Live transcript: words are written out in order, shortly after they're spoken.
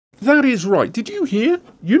That is right. Did you hear?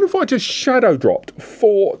 UniFi just shadow dropped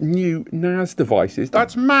 4 new NAS devices.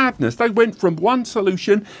 That's madness. They went from one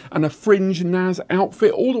solution and a fringe NAS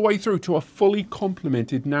outfit all the way through to a fully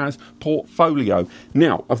complemented NAS portfolio.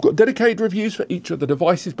 Now, I've got dedicated reviews for each of the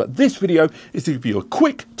devices, but this video is to give you a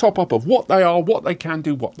quick top up of what they are, what they can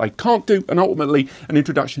do, what they can't do, and ultimately an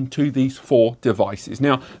introduction to these 4 devices.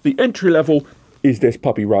 Now, the entry level is this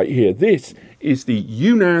puppy right here. This is the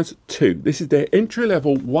UNAS 2. This is their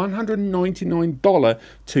entry-level $199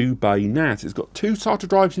 2-bay NAS. It's got 2 SATA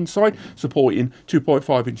drives inside, supporting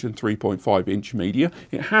 2.5-inch and 3.5-inch media.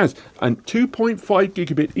 It has a 2.5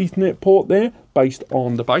 gigabit Ethernet port there, based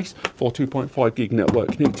on the base for 2.5 gig network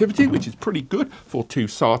connectivity, which is pretty good for 2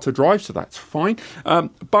 SATA drives, so that's fine.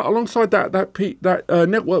 But alongside that,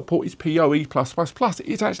 network port is PoE+++.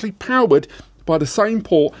 It's actually powered by the same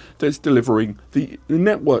port that's delivering the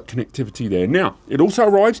network connectivity there. Now, it also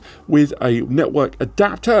arrives with a network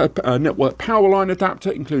adapter, a network power line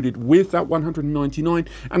adapter included with that 199,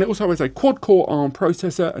 and it also has a quad-core ARM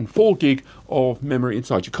processor and 4 gig of memory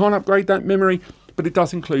inside. You can't upgrade that memory, but it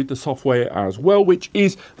does include the software as well, which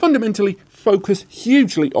is fundamentally focused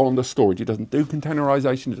hugely on the storage. It doesn't do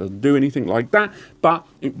containerization, it doesn't do anything like that, but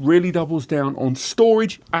it really doubles down on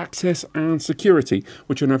storage, access, and security,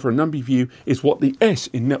 which I know for a number of you is what the S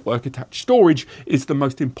in network attached storage is the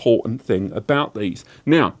most important thing about these.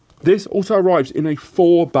 Now, this also arrives in a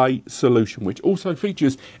 4-bay solution, which also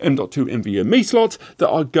features M.2 NVMe slots that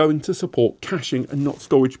are going to support caching and not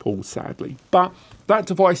storage pools, sadly. But that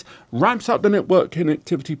device ramps up the network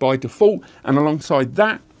connectivity by default, and alongside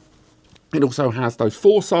that, it also has those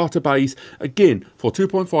 4 SATA bays, again, for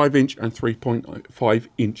 2.5-inch and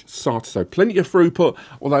 3.5-inch SATA. So plenty of throughput,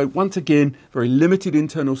 although once again, very limited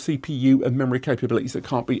internal CPU and memory capabilities that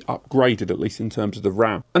can't be upgraded, at least in terms of the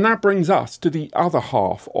RAM. And that brings us to the other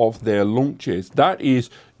half of their launches. That is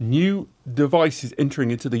new devices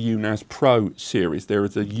entering into the UNAS Pro series. There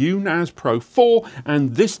is a UNAS Pro 4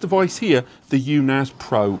 and this device here, the UNAS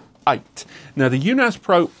Pro 8. Now, the UNAS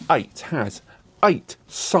Pro 8 has 8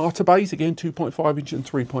 SATA bays, again 2.5-inch and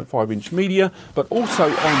 3.5-inch media, but also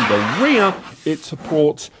on the rear it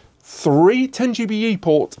supports 3 10GBE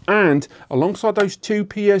ports, and alongside those 2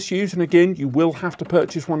 PSUs, and again you will have to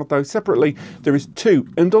purchase one of those separately, there is 2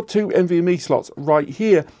 M.2 NVMe slots right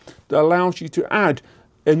here that allows you to add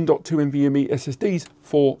M.2 NVMe SSDs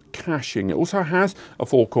for caching. It also has a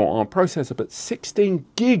 4-core ARM processor, but 16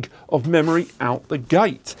 gig of memory out the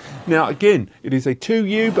gate. Now, again, it is a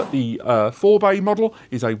 2U, but the 4-bay model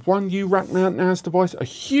is a 1U rack mount NAS device, a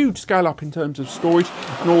huge scale up in terms of storage,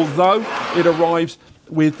 and although it arrives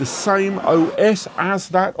with the same OS as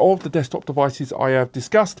that of the desktop devices I have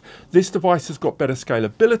discussed, this device has got better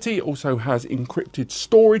scalability. It also has encrypted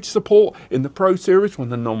storage support in the Pro series when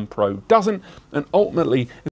the non-Pro doesn't, and ultimately